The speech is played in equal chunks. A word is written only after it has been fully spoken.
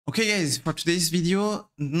Okay guys, for today's video,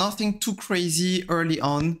 nothing too crazy early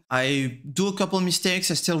on. I do a couple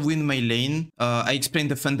mistakes, I still win my lane. I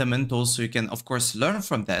explained the fundamentals so you can of course learn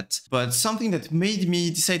from that. But something that made me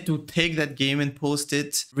decide to take that game and post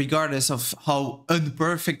it, regardless of how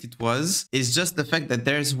unperfect it was, is just the fact that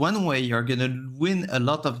there's one way you're gonna win a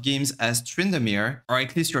lot of games as Tryndamere, or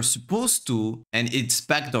at least you're supposed to, and it's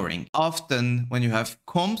backdooring. Often when you have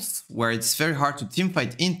comps where it's very hard to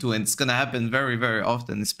teamfight into, and it's gonna happen very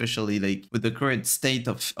often, especially like with the current state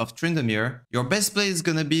of Tryndamere, your best play is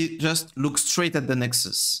gonna be just look straight at the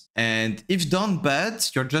Nexus. And if done bad,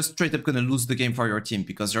 you're just straight up gonna lose the game for your team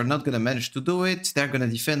because you're not gonna manage to do it. They're gonna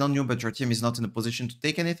defend on you, but your team is not in a position to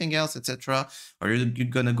take anything else, etc. Or you're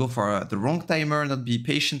gonna go for the wrong timer, not be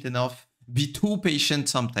patient enough. Be too patient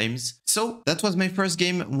sometimes. So that was my first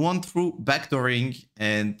game, won through backdooring,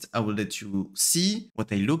 and I will let you see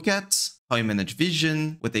what I look at, how I manage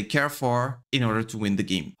vision, what I care for in order to win the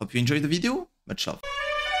game. Hope you enjoyed the video. Much love.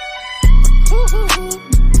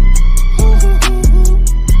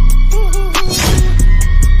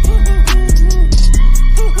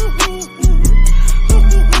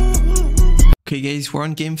 Okay guys, we're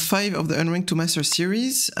on game 5 of the Unranked to Master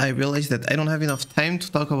series. I realized that I don't have enough time to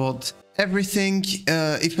talk about everything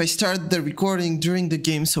if I start the recording during the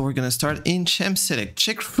game, so we're gonna start in Champ Select.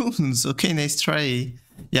 Check runes. Okay, nice try.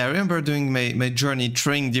 Yeah, I remember doing my journey,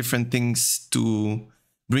 trying different things to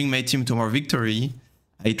bring my team to more victory.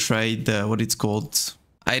 I tried what it's called.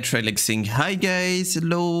 I tried like saying, hi guys,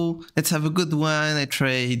 hello, let's have a good one. I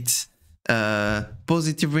tried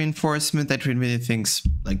positive reinforcement. I tried many things.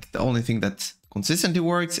 Like the only thing that consistently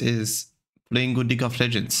works is playing good League of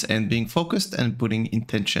Legends and being focused and putting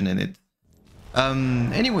intention in it.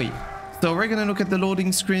 Anyway, so we're gonna look at the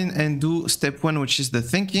loading screen and do step 1, which is the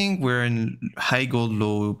thinking. We're in high gold,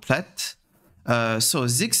 low plat. So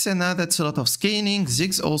Ziggs Senna, that's a lot of scaling.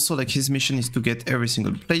 Ziggs also, like, his mission is to get every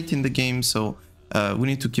single plate in the game, so we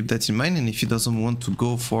need to keep that in mind. And if he doesn't want to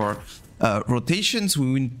go for rotations, we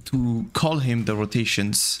need to call him the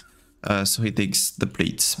rotations. So he takes the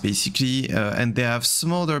plates basically, and they have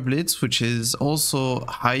Smolder Blitz, which is also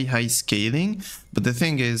high scaling. But the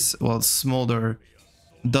thing is, well, Smolder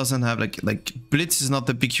doesn't have like Blitz is not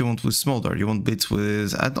the pick you want with Smolder. You want Blitz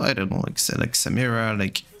with I don't know, like Samira,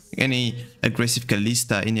 like any aggressive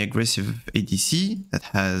Kalista, any aggressive ADC that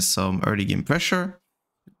has some early game pressure.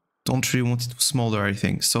 Don't really want it to Smolder, I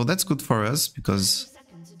think. So that's good for us because,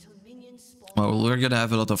 well, we're gonna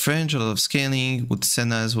have a lot of range, a lot of scaling with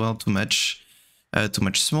Senna as well to match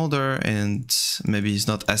Smolder, and maybe he's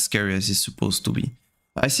not as scary as he's supposed to be.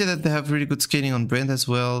 I see that they have really good scaling on Brand as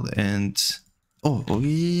well, and oh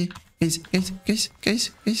yeah. Guys.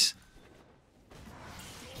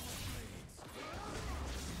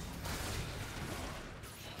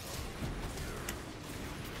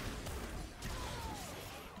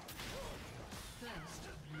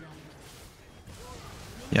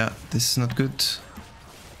 Yeah, this is not good.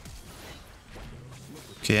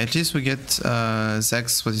 Okay, at least we get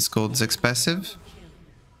Zax's, what is called Zax's passive.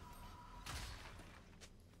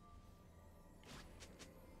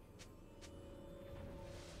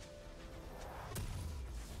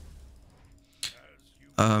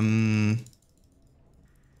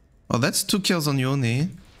 Well, that's 2 kills on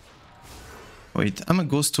Yone. Wait, I'm gonna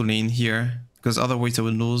ghost to lane here, because otherwise I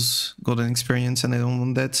will lose golden experience and I don't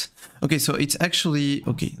want that. Okay, so it's actually,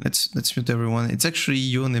 okay, let's mute everyone. It's actually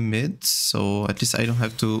Yone mid, so at least I don't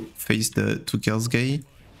have to face the 2 kills guy.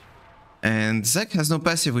 And Zac has no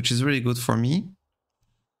passive, which is really good for me.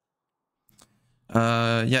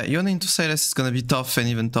 Yeah, Yone into Sylas is gonna be tough, and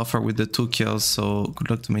even tougher with the 2 kills, so good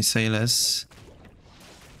luck to my Sylas.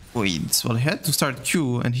 Wait, well, he had to start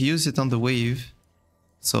Q and he used it on the wave,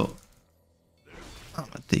 so I'm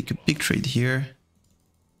gonna take a big trade here.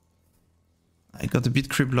 I got a bit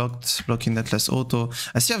creep blocked, blocking that last auto.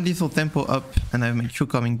 I still have lethal tempo up and I have my Q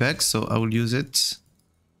coming back, so I will use it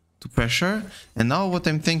to pressure. And now what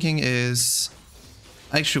I'm thinking is,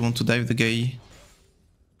 I actually want to dive the guy.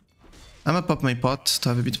 I'm gonna pop my pot to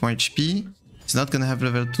have a bit more HP. He's not gonna have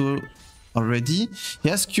level 2 already. He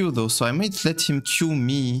has Q though, so I might let him Q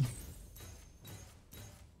me.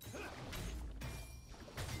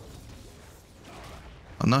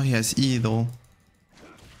 Oh, now he has E though.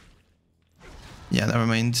 Yeah, never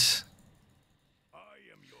mind.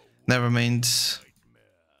 Never mind.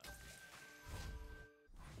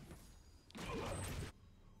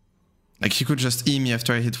 Like, he could just E me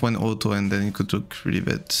after I hit 1 auto and then it could look really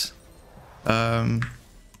bad.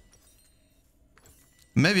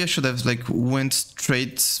 Maybe I should have like went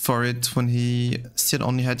straight for it when he still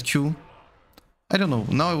only had Q. I don't know.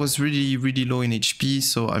 Now I was really low in HP,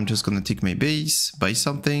 so I'm just gonna take my base, buy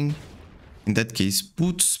something. In that case,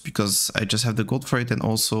 boots, because I just have the gold for it, and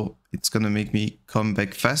also it's gonna make me come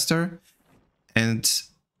back faster. And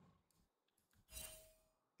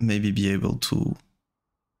maybe be able to...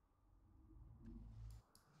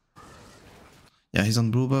 Yeah, he's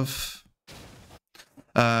on blue buff.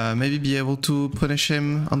 Maybe be able to punish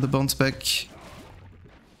him on the bounce back.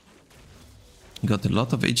 Got a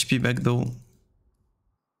lot of HP back though.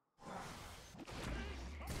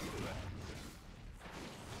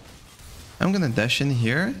 I'm gonna dash in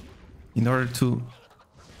here in order to...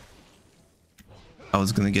 I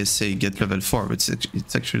was gonna say get level 4, but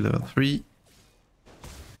it's actually level 3.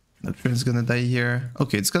 Nocturne's gonna die here.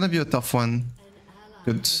 Okay, it's gonna be a tough one.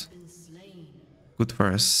 Good. Good for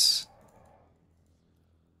us.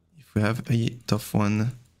 If we have a tough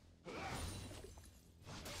one.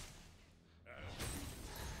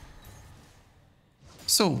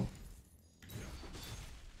 So,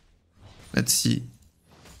 let's see.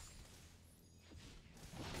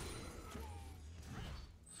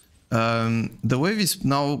 The wave is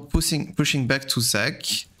now pushing back to Zac,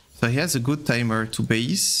 so he has a good timer to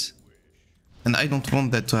base, and I don't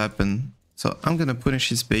want that to happen. So I'm gonna punish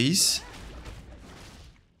his base.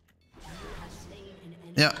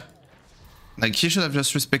 Yeah, like he should have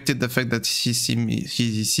just respected the fact that he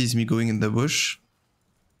sees me going in the bush.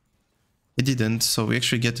 He didn't, so we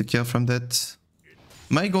actually get a kill from that.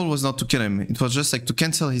 My goal was not to kill him, it was just like to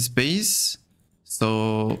cancel his base.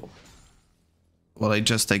 So, well, I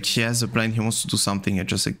just like, he has a blind, he wants to do something, I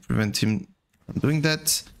just like prevent him from doing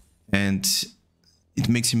that. And it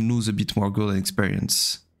makes him lose a bit more gold and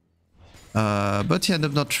experience. But he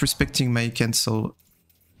ended up not respecting my cancel,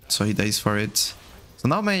 so he dies for it. So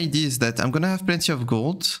now my idea is that I'm gonna have plenty of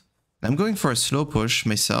gold. I'm going for a slow push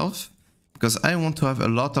myself, because I want to have a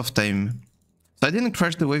lot of time. So I didn't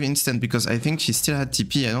crash the wave instant because I think he still had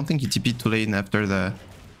TP. I don't think he TP'd too late after the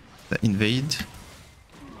invade.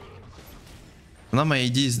 Now my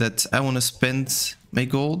idea is that I want to spend my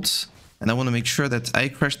gold and I want to make sure that I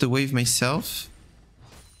crash the wave myself.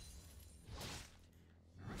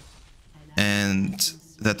 And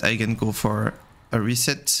that I can go for a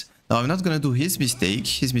reset. Now I'm not going to do his mistake.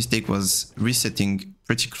 His mistake was resetting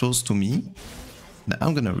pretty close to me. Now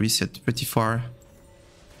I'm going to reset pretty far.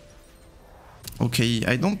 Okay,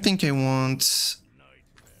 I don't think I want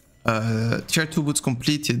tier 2 boots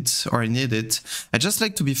completed, or I need it. I just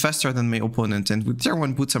like to be faster than my opponent, and with tier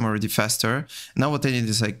 1 boots I'm already faster. Now what I need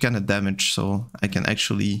is like kind of damage, so I can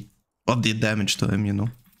actually up the damage to him, you know.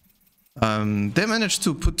 They managed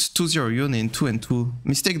to put 2-0 Yone in 2 and 2.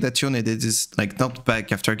 Mistake that Yone did is like not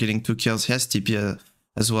back after getting 2 kills. He has TP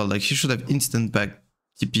as well, like he should have instant back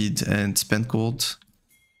TP'd and spent gold.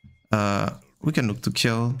 We can look to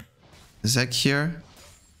kill Zac here.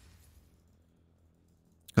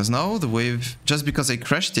 Because now the wave, just because I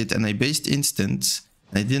crashed it and I based instant,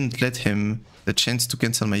 I didn't let him the chance to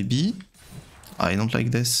cancel my B. I don't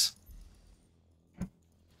like this.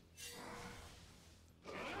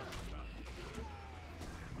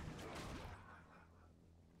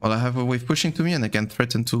 Well, I have a wave pushing to me and I can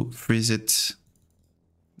threaten to freeze it.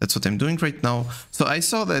 That's what I'm doing right now. So I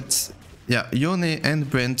saw that, yeah, Yone and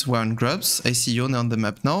Brand were on grubs. I see Yone on the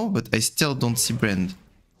map now, but I still don't see Brand.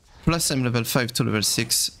 Plus I'm level 5 to level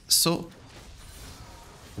 6, so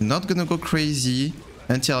I'm not gonna go crazy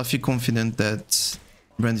until I feel confident that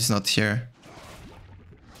Brand is not here.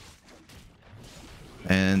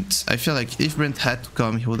 And I feel like if Brand had to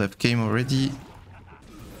come, he would have came already.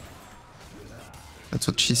 That's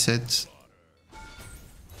what she said.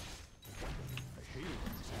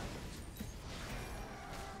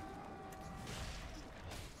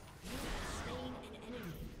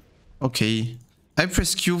 Okay. I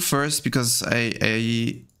pressed Q first because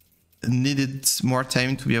I needed more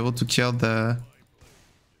time to be able to kill the...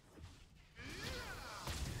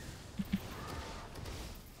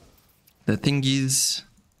 thingies.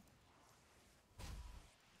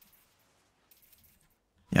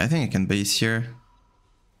 Yeah, I think I can base here.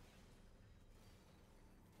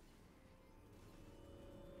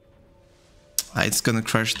 It's gonna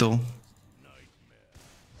crash though.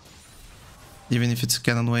 Even if it's a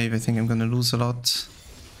cannon wave, I think I'm gonna lose a lot.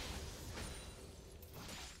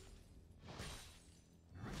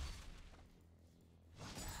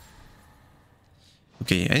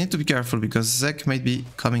 Okay, I need to be careful because Zac might be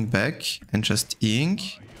coming back and just Eing.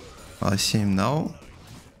 Well, I see him now.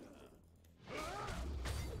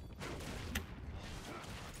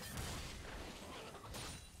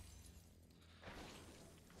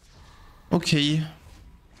 Okay.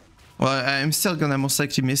 Well, I'm still gonna most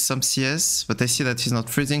likely miss some CS, but I see that he's not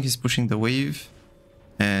freezing, he's pushing the wave.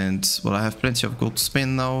 And, well, I have plenty of gold to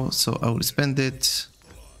spend now, so I will spend it.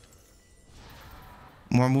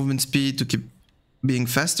 More movement speed to keep being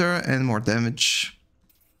faster and more damage.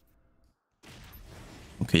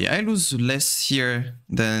 Okay, I lose less here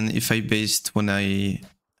than if I based when I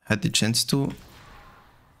had the chance to.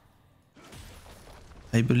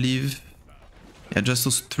 I believe. Yeah, just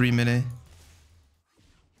those 3 melee.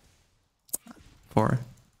 4.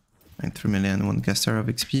 And 3 melee and 1 caster of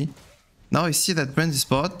XP. Now I see that Brand is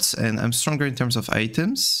bot and I'm stronger in terms of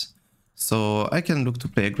items. So I can look to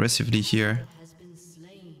play aggressively here.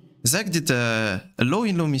 Zach did a low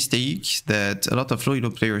elo mistake that a lot of low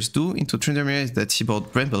elo players do into Tryndamere, is that he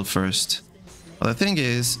bought Bramble first. But the thing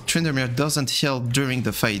is, Tryndamere doesn't heal during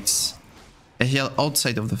the fights. I heal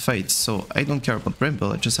outside of the fights, so I don't care about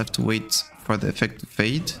Bramble, I just have to wait for the effect to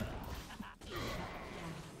fade.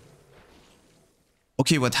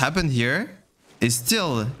 Okay, what happened here is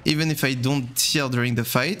still, even if I don't heal during the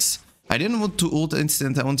fights, I didn't want to ult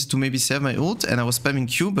instant, I wanted to maybe save my ult and I was spamming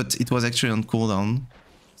Q, but it was actually on cooldown.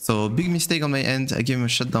 So big mistake on my end, I gave him a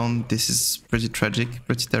shutdown. This is pretty tragic,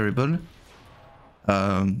 pretty terrible.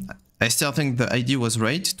 I still think the idea was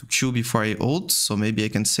right to Q before I ult, so maybe I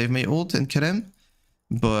can save my ult and kill him.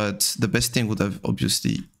 But the best thing would have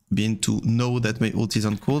obviously been to know that my ult is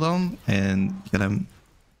on cooldown and kill him.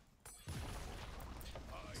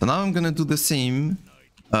 So now I'm gonna do the same.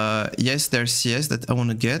 Yes, there's CS that I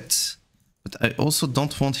wanna get, but I also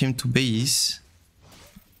don't want him to base.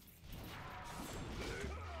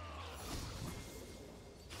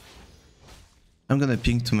 I'm gonna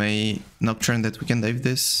ping to my Nocturne that we can dive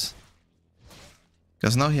this.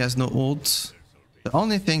 Because now he has no ult. The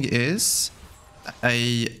only thing is,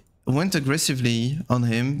 I went aggressively on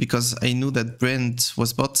him because I knew that Brent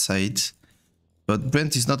was bot side. But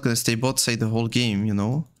Brent is not gonna stay bot side the whole game, you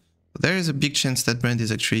know? But there is a big chance that Brent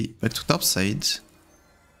is actually back to top side.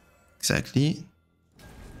 Exactly.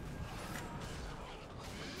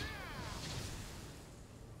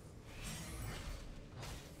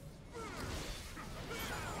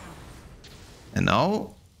 And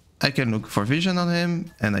now I can look for vision on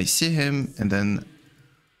him and I see him and then,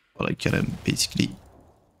 well, I kill him basically.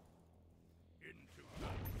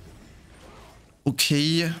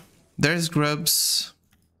 Okay, there's grubs.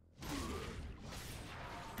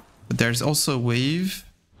 But there's also a wave.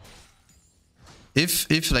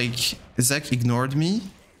 If like Zach ignored me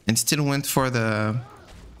and still went for the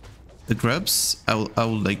grubs, I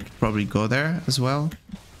will like probably go there as well.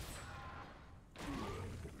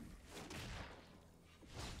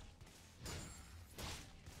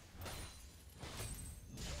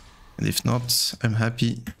 And if not, I'm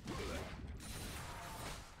happy.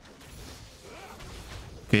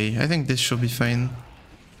 Okay, I think this should be fine.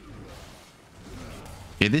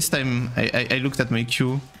 Okay, this time I looked at my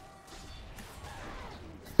Q.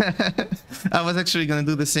 I was actually gonna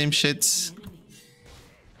do the same shit.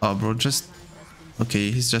 Oh, bro, just... Okay,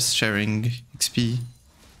 he's just sharing XP.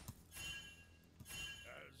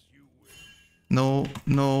 No,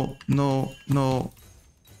 no, no, no.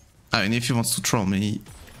 Ah, and if he wants to troll me,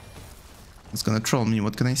 he's gonna troll me,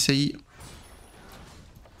 what can I say?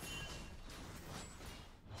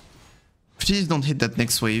 Please don't hit that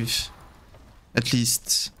next wave. At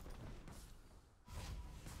least.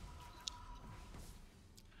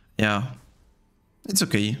 Yeah. It's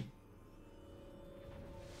okay.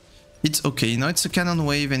 It's okay. Now it's a cannon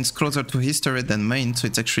wave and it's closer to his turret than mine, so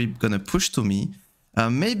it's actually gonna push to me.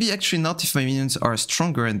 Maybe actually not if my minions are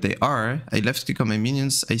stronger, and they are. I left click on my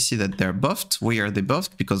minions, I see that they're buffed. Why are they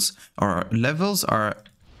buffed? Because our levels are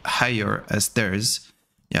higher as theirs.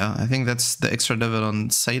 Yeah, I think that's the extra level on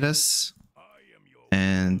Silas.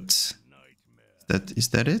 And is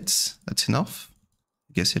that it? That's enough?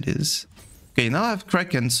 I guess it is. Okay, now I have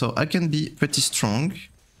Kraken, so I can be pretty strong.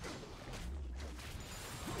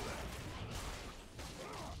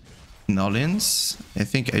 Nolins. I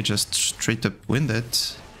think I just straight up win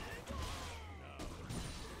that.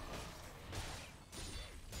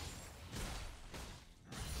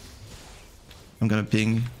 I'm gonna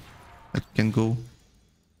ping. I can go.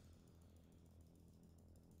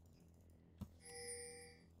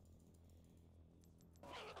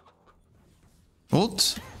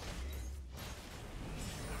 Ult.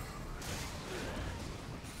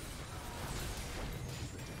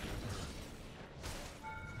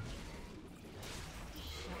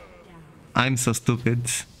 I'm so stupid.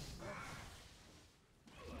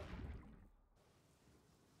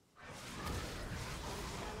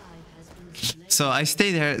 So I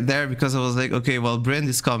stayed there because I was like, okay, well, Brand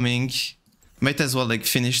is coming. Might as well like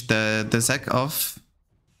finish the Zac off.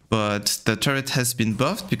 but the turret has been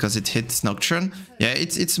buffed because it hit Nocturne. Yeah,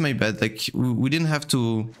 it's my bad. Like we didn't have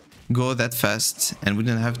to go that fast, and we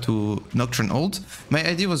didn't have to Nocturne ult. My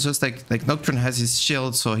idea was just like Nocturne has his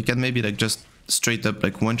shield, so he can maybe like just straight up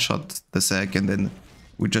like one shot the Zac, and then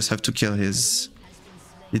we just have to kill his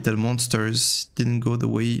little monsters. Didn't go the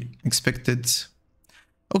way expected.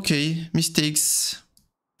 Okay, mistakes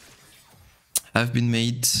have been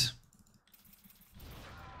made.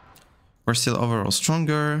 We're still overall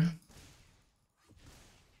stronger.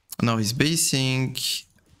 Now he's basing.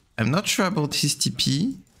 I'm not sure about his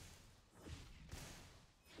TP.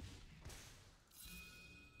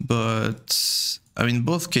 But I mean,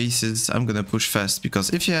 both cases, I'm gonna push fast,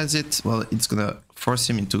 because if he has it, well, it's gonna force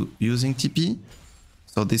him into using TP.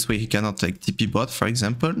 So this way he cannot like TP bot, for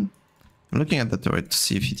example. I'm looking at the turret to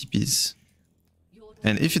see if he TPs.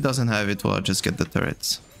 And if he doesn't have it, well, I'll just get the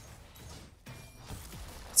turret.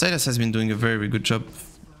 Sylas has been doing a very good job.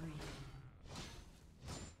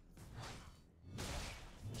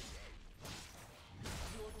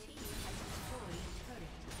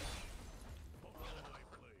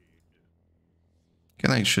 Can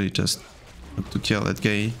I actually just look to kill that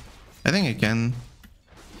guy? I think I can.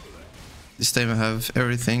 This time I have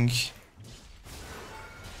everything.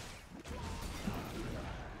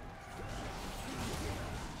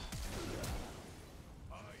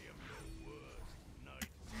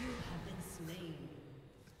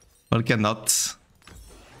 Well, cannot.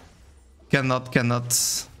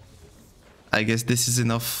 I guess this is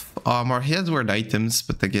enough armor. He has weird items,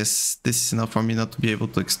 but I guess this is enough for me not to be able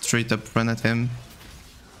to like, straight up run at him.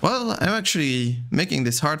 Well, I'm actually making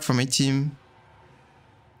this hard for my team.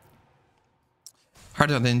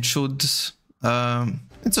 Harder than it should.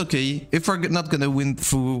 It's okay. If we're not gonna win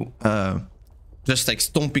through just like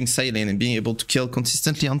stomping side lane and being able to kill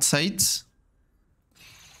consistently on sides,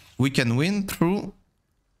 we can win through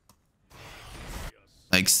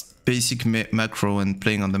like basic macro and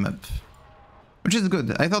playing on the map, which is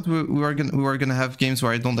good. I thought we were gonna have games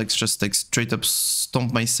where I don't like just like straight up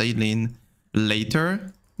stomp my side lane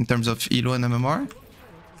later in terms of elo and MMR,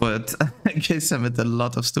 but I guess I made a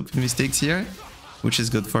lot of stupid mistakes here, which is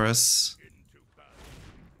good for us,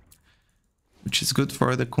 which is good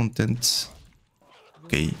for the content.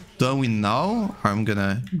 Okay, do I win now, or I'm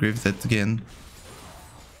gonna grieve that again?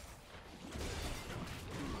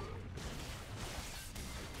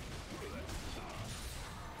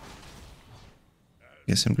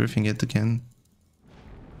 Guess I'm griefing it again.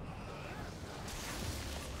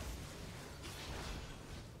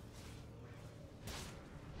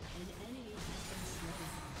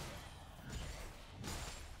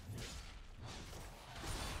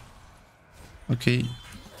 Okay,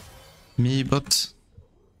 me bot.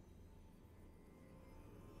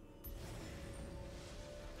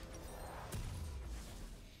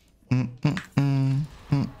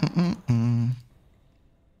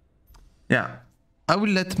 Yeah. I will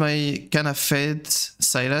let my kind of fed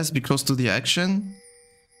Sylas be close to the action,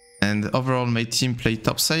 and overall my team play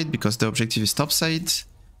topside because the objective is topside,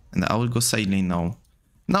 and I will go side lane now.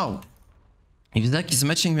 Now, if Zac is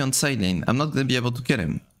matching me on side lane, I'm not gonna be able to kill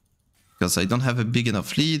him because I don't have a big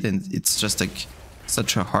enough lead, and it's just like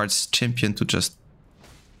such a hard champion to just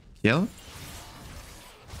kill.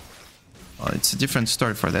 Well, it's a different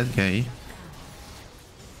story for that guy.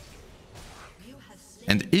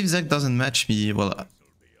 And if Zac doesn't match me, well,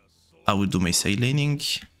 I will do my side laning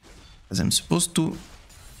as I'm supposed to.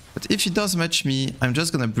 But if he does match me, I'm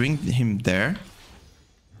just gonna bring him there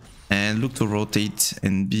and look to rotate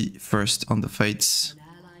and be first on the fights.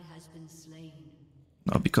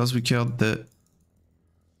 Now, because we killed the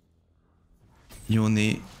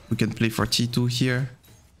Yone, we can play for T2 here.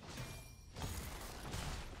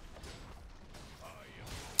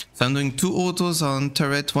 So I'm doing 2 autos on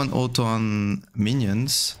turret, 1 auto on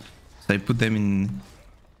minions. So I put them in,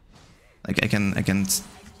 like I can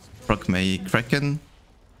proc my Kraken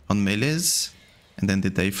on melees, and then they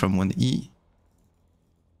die from 1E.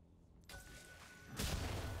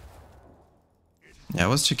 Yeah, I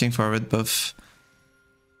was checking for a red buff.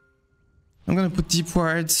 I'm gonna put deep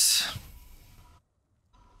wards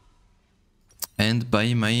and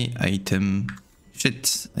buy my item.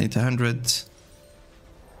 Shit, I need 100.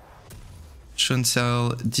 Shouldn't sell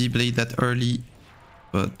D-Blade that early,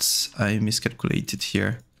 but I miscalculated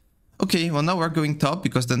here. Okay, well now we're going top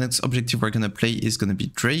because the next objective we're gonna play is gonna be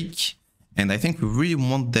Drake. And I think we really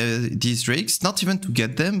want these Drakes, not even to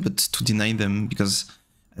get them, but to deny them, because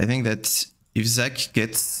I think that if Zac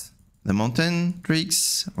gets the Mountain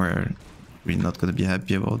Drakes, we're really not gonna be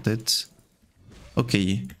happy about it.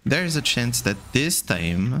 Okay, there is a chance that this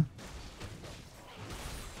time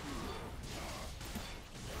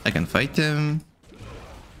I can fight him.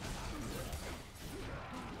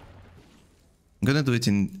 I'm gonna do it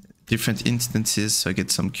in different instances so I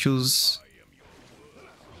get some Qs.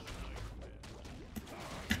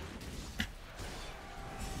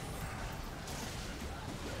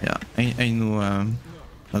 Yeah, I knew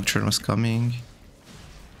Nocturne was coming.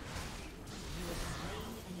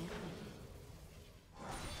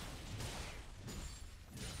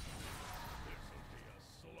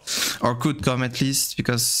 Or could come at least,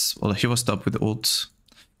 because, well, he was top with ult.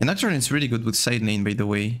 And Nocturne is really good with side lane, by the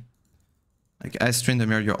way. Like, as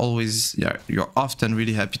Tryndamere, you're often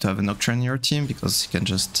really happy to have a Nocturne in your team, because he can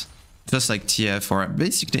just like TF or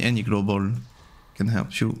basically any global can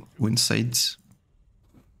help you win sides.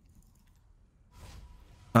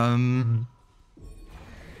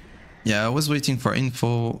 Yeah, I was waiting for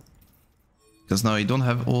info, because now I don't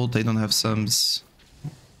have ult, I don't have sums.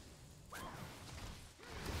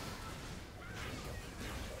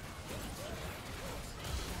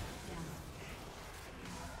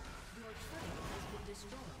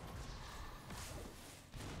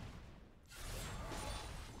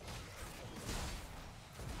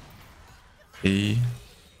 Okay.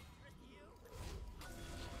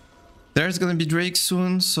 There's gonna be Drake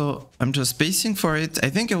soon, so I'm just pacing for it.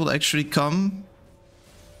 I think I will actually come.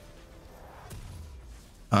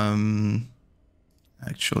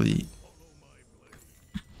 Actually,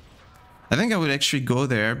 I think I will actually go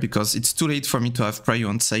there because it's too late for me to have prio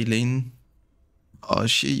on side lane. Oh,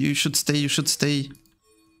 you should stay, you should stay.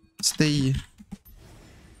 Stay.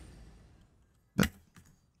 But,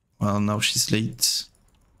 well, now she's late.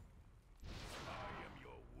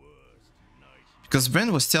 Because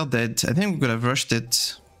Brand was still dead. I think we could have rushed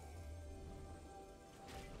it.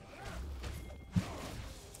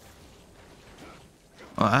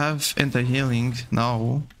 Well, I have anti-healing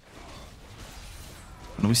now.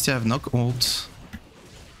 And we still have Nock ult.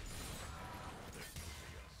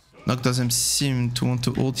 Nock doesn't seem to want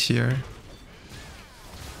to ult here.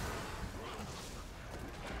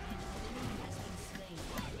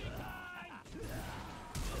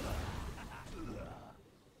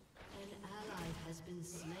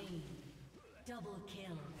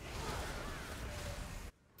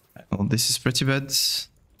 Oh, this is pretty bad.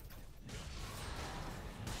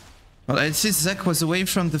 Well, at least Zac was away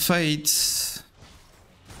from the fight.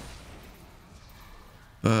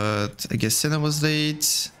 But I guess Senna was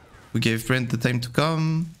late. We gave Brent the time to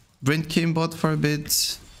come. Brent came bot for a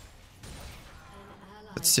bit.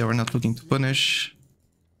 But still, we're not looking to punish.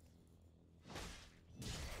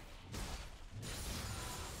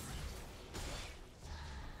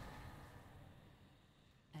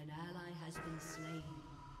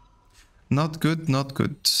 Not good, not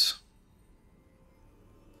good.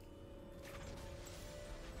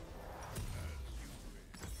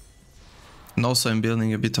 And also I'm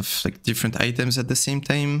building a bit of like different items at the same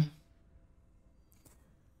time.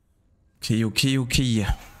 Okay.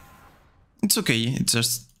 It's okay, it's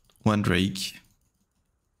just one Drake.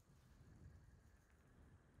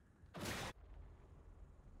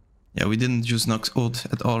 Yeah, we didn't use Nox ult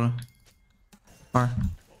at all.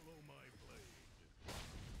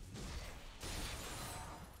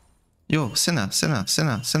 Yo, Senna.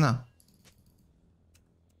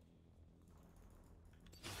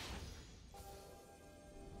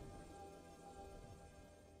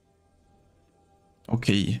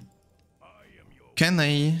 Okay. Can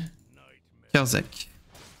I kill Zac?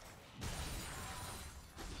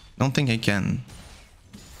 Don't think I can.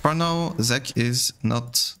 For now, Zac is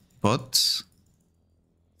not bot.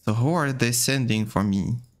 So who are they sending for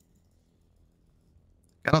me?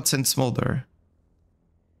 Cannot send Smolder.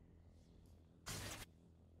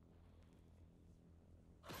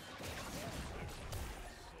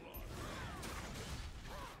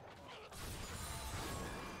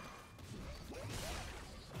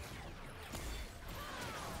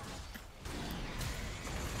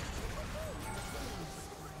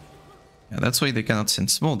 Yeah, that's why they cannot send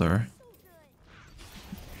Smolder.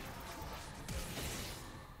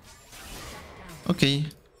 Okay.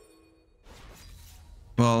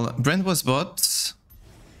 Well, Brent was bot.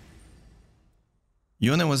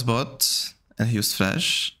 Yone was bot, and he used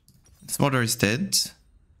flash. Smolder is dead.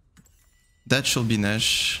 That should be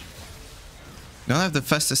Nash. We don't have the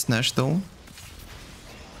fastest Nash though.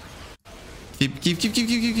 Keep.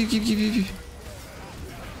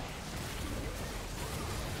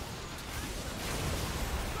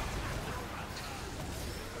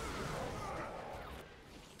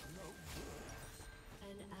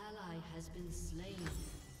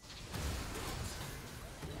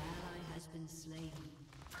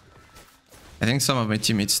 I think some of my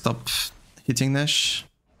teammates stop hitting Nash.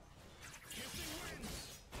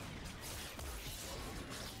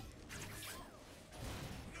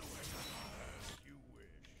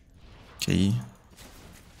 Okay.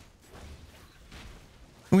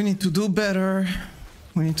 We need to do better.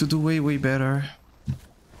 We need to do way, way better.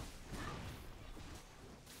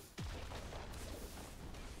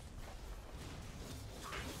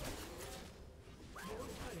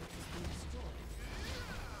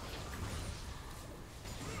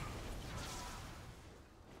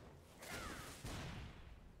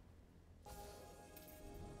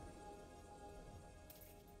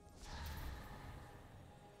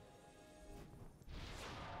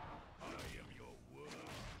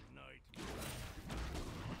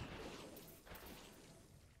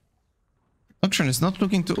 Nocturne is not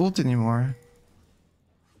looking to ult anymore.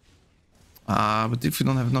 But if we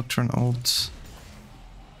don't have Nocturne ult...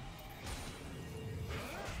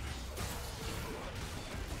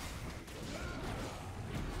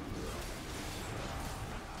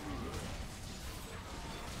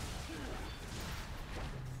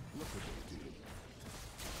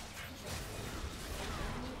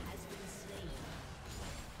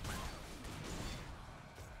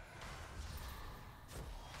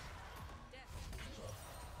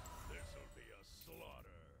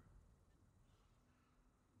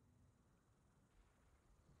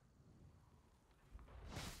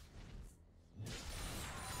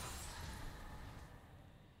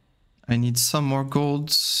 I need some more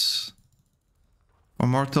golds for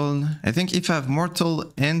Mortal. I think if I have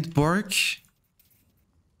Mortal and Bork,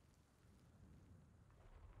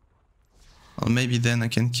 well, maybe then I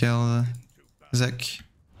can kill Zek.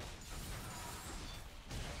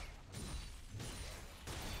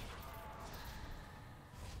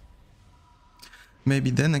 Maybe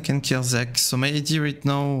then I can kill Zek. So my AD right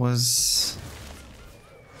now was...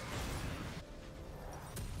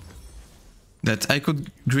 that I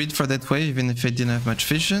could grid for that wave even if I didn't have much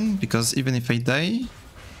vision, because even if I die,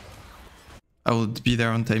 I would be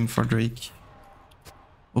there on time for Drake.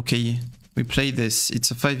 Okay, we play this.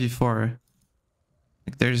 It's a 5v4.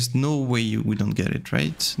 Like, there's no way we don't get it,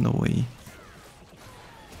 right? No way.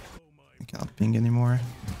 I cannot ping anymore.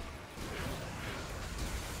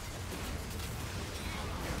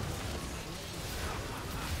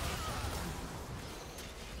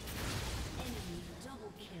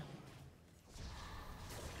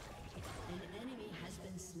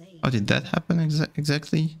 How did that happen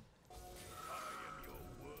exactly?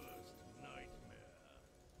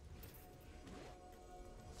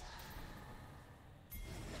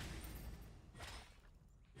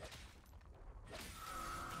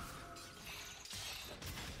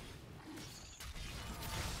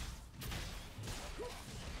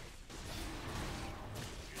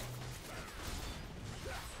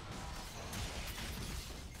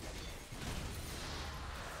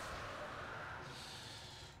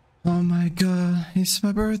 Oh my god, it's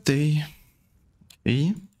my birthday.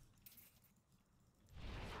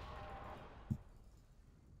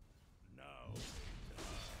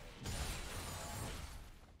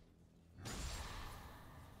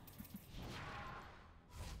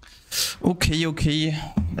 Okay. Okay.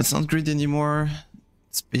 Let's not grid anymore.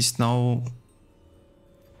 It's based now.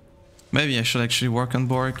 Maybe I should actually work on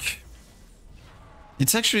Bork.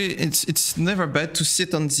 It's actually, it's never bad to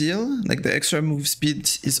sit on Zeal. Like, the extra move speed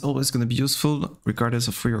is always going to be useful, regardless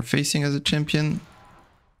of who you're facing as a champion.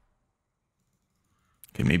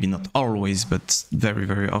 Okay, maybe not always, but very,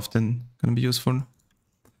 very often going to be useful.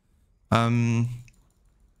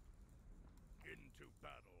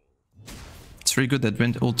 It's really good that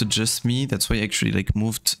Brent ulted just me. That's why I actually like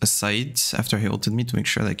moved aside after he ulted me to make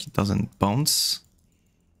sure like it doesn't bounce.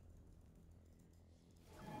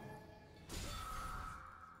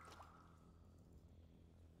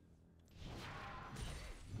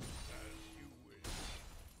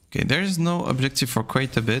 Okay, there is no objective for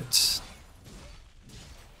quite a bit.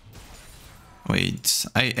 Wait,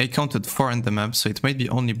 I counted 4 on the map, so it might be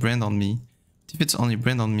only Brand on me. If it's only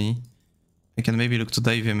Brand on me, I can maybe look to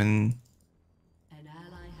dive him and... An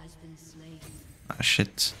ally has been slain. Ah,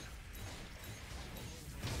 shit.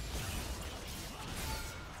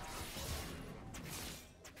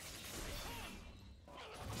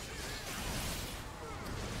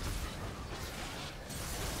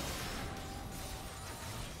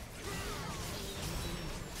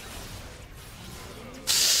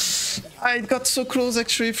 I got so close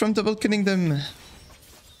actually from double killing them.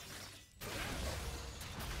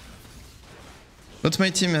 But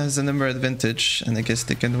my team has a number advantage and I guess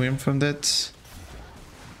they can win from that.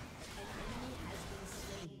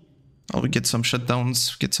 Oh, we get some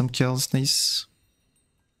shutdowns, get some kills, nice.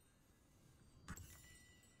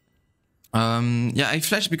 Yeah, I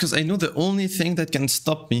flashed because I know the only thing that can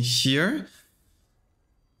stop me here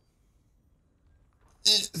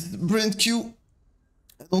is Brand Q.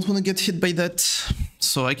 I don't want to get hit by that.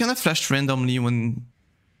 So I kind of flashed randomly when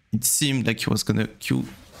it seemed like he was gonna Q.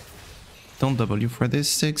 Don't W for this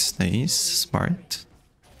 6. Nice. Smart.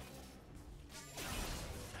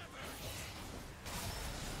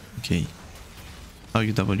 Okay. Now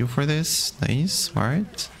you W for this. Nice.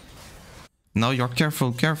 Smart. Now you're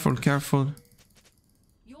careful, careful, careful.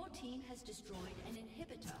 Your team has destroyed an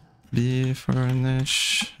inhibitor. B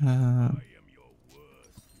furnish. I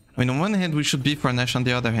mean, on one hand we should be furnish, on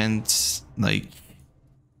the other hand, like,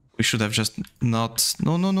 we should have just not.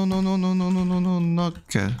 No, no, no, no, no, no, no, no, no, no,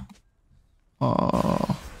 knock.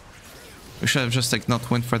 Oh. We should have just like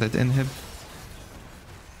not went for that inhib.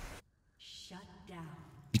 Shut down.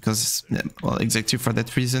 Because, well, exactly for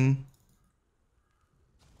that reason.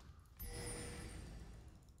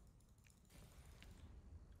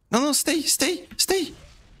 No, no, stay, stay, stay,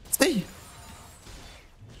 stay.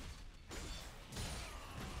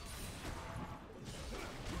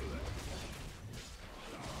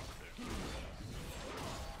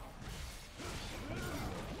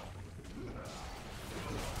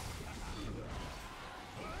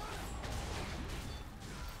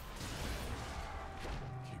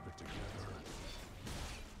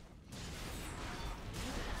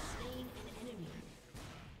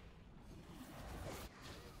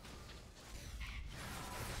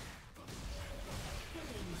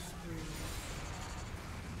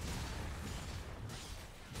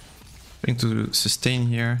 Trying to sustain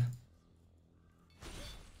here.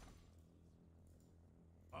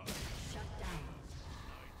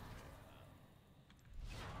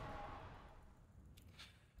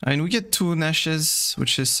 I mean, we get 2 Nashes,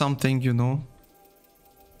 which is something, you know.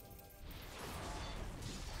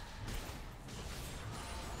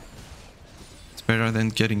 It's better than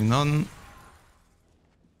getting none.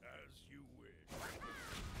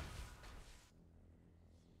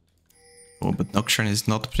 Oh, but Nocturne is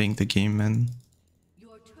not playing the game, man.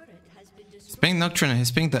 He's playing Nocturne and he's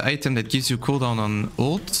playing the item that gives you cooldown on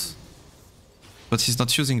ult, but he's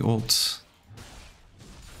not using ult.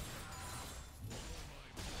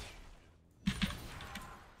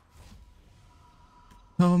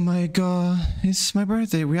 Oh my god, it's my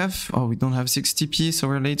birthday. We have... Oh, we don't have 6 TP, so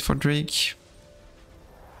we're late for Drake.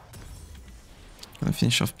 Gonna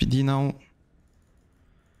finish off PD now.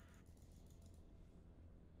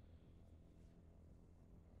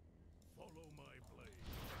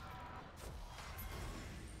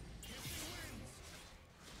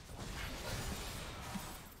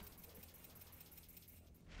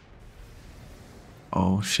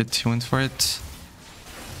 Oh shit, he went for it.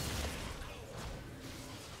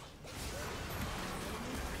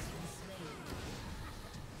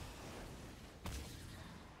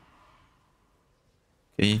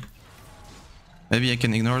 Okay. Maybe I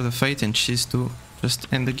can ignore the fight and choose to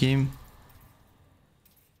just end the game.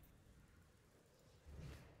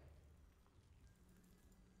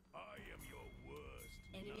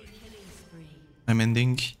 I'm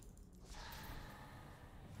ending.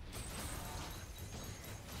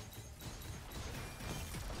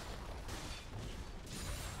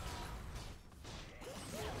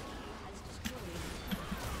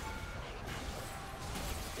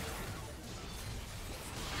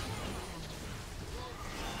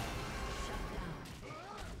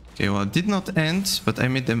 Okay, well, it did not end, but I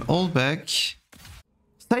made them all back.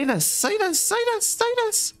 Silas! Silas! Silas!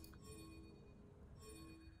 Silas!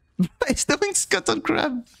 He's doing scuttle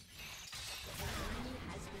crab.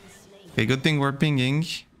 Okay, good thing we're pinging.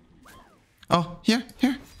 Oh, here,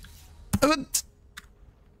 here. What?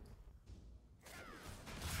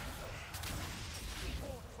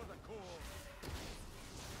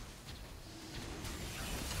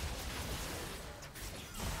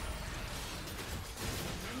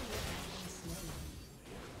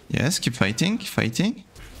 Yes, keep fighting, fighting.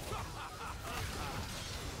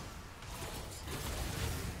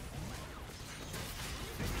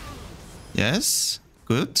 Yes,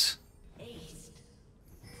 good.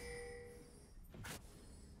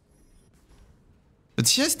 But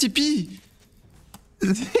he has TP. You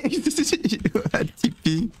had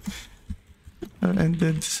TP. And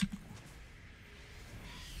then...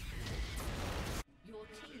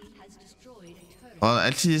 Well,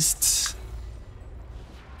 at least...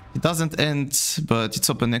 It doesn't end, but it's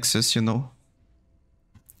open access, you know.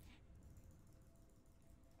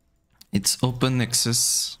 It's open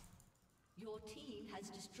access. Your team has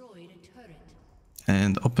destroyed a turret.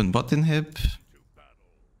 And open bot inhib.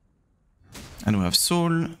 And we have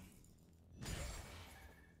soul.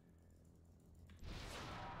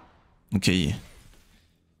 Okay.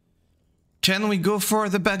 Can we go for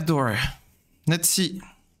the backdoor? Let's see.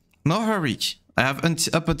 No hurry. I have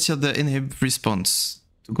up until the inhib response.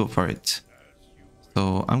 to go for it.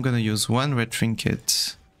 So I'm gonna use one red trinket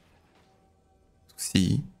to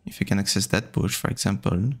see if I can access that bush, for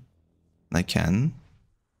example. And I can.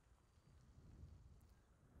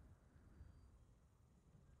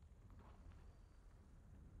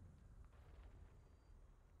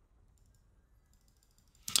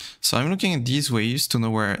 So I'm looking at these waves to know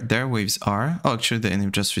where their waves are. Oh, actually the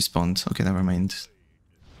enemy just respawned. Okay, never mind.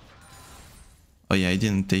 Oh yeah, I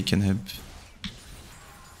didn't take inhib.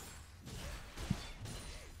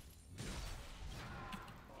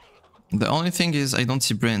 The only thing is I don't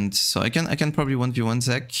see Brent, so I can probably 1v1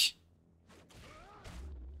 Zac.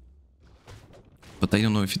 But I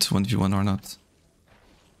don't know if it's 1v1 or not.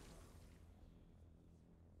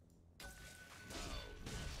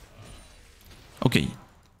 Okay,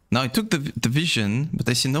 now I took the vision, but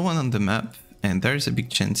I see no one on the map, and there is a big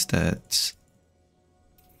chance that...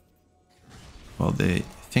 well, they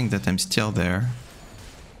think that I'm still there.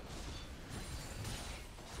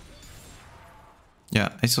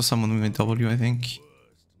 Yeah, I saw someone with a W, I think.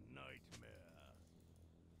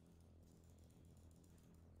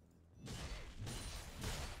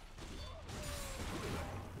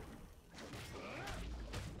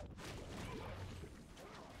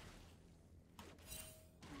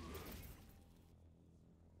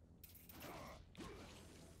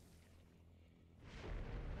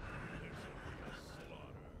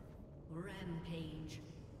 Rampage.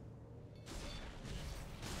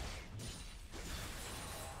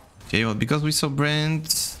 Okay, well, because we saw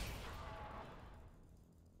Brent,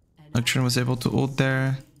 Action was able to ult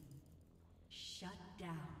there. Shut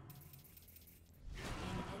down. An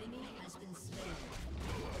enemy has been slain.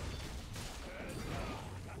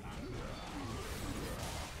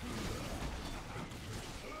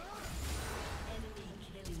 Enemy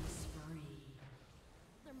killing spree.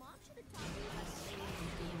 Their mom should have taught me how to stay in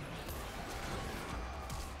the game.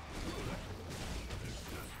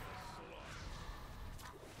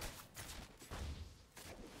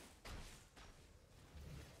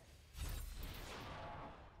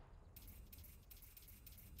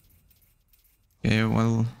 Okay,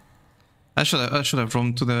 well, I should have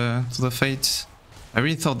roamed to the Fate. I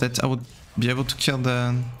really thought that I would be able to kill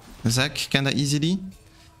the Zac kinda easily.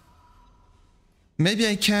 Maybe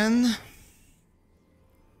I can.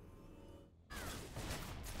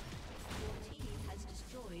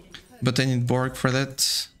 But I need Borg for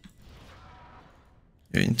that.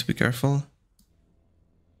 You need to be careful.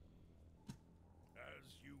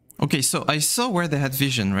 Okay, so I saw where they had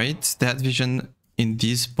vision, right? They had vision in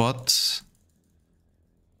these bot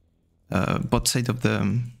side of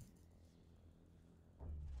the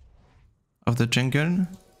jungle.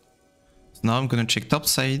 So now I'm gonna check top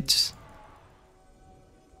side.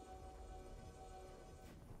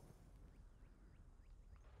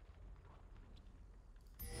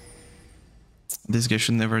 This guy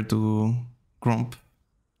should never do Grump.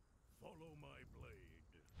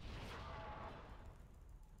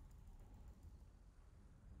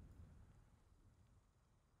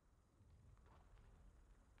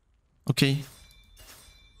 Okay.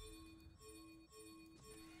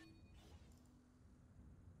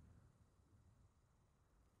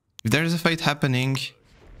 If there is a fight happening,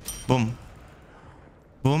 boom.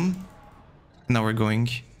 Boom. Now we're going.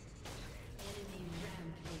 Enemy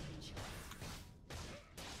rampage.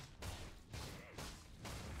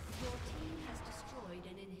 Your team has destroyed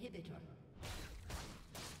an inhibitor.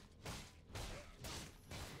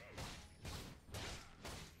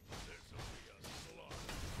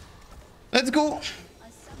 Let's go. A summoner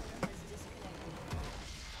has disconnected.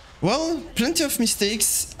 Well, plenty of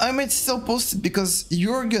mistakes. I might still post it because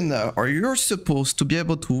you're supposed to be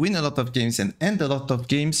able to win a lot of games and end a lot of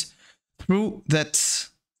games through backdoors.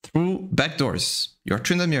 You're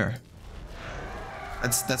Tryndamere.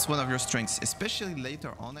 That's one of your strengths, especially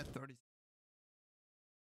later on at 30.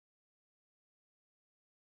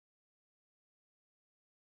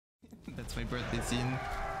 That's my birthday scene.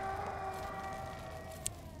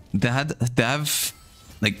 They have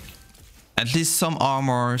like at least some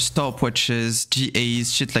armor, stopwatches,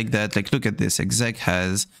 GAs, shit like that. Like look at this. Exec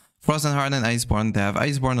has Frozen Heart and Iceborne. They have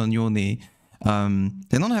Iceborne on Yone.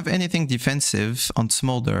 They don't have anything defensive on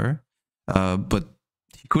Smolder, but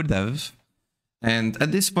he could have. And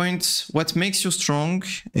at this point, what makes you strong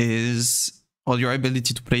is all your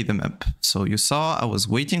ability to play the map. So you saw I was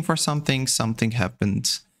waiting for something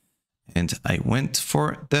happened, and I went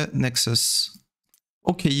for the Nexus.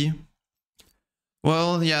 Okay.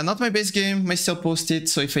 Well, yeah, not my base game. I still post it.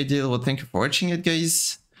 So if I did, well, thank you for watching it,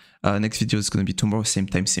 guys. Next video is going to be tomorrow, same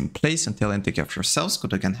time, same place. Until then, take care of yourselves.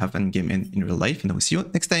 Good luck and have fun game in real life. And I will see you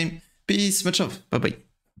next time. Peace. Much love. Bye-bye.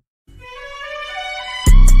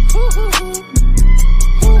 Ooh, ooh, ooh.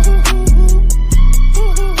 Ooh, ooh, ooh.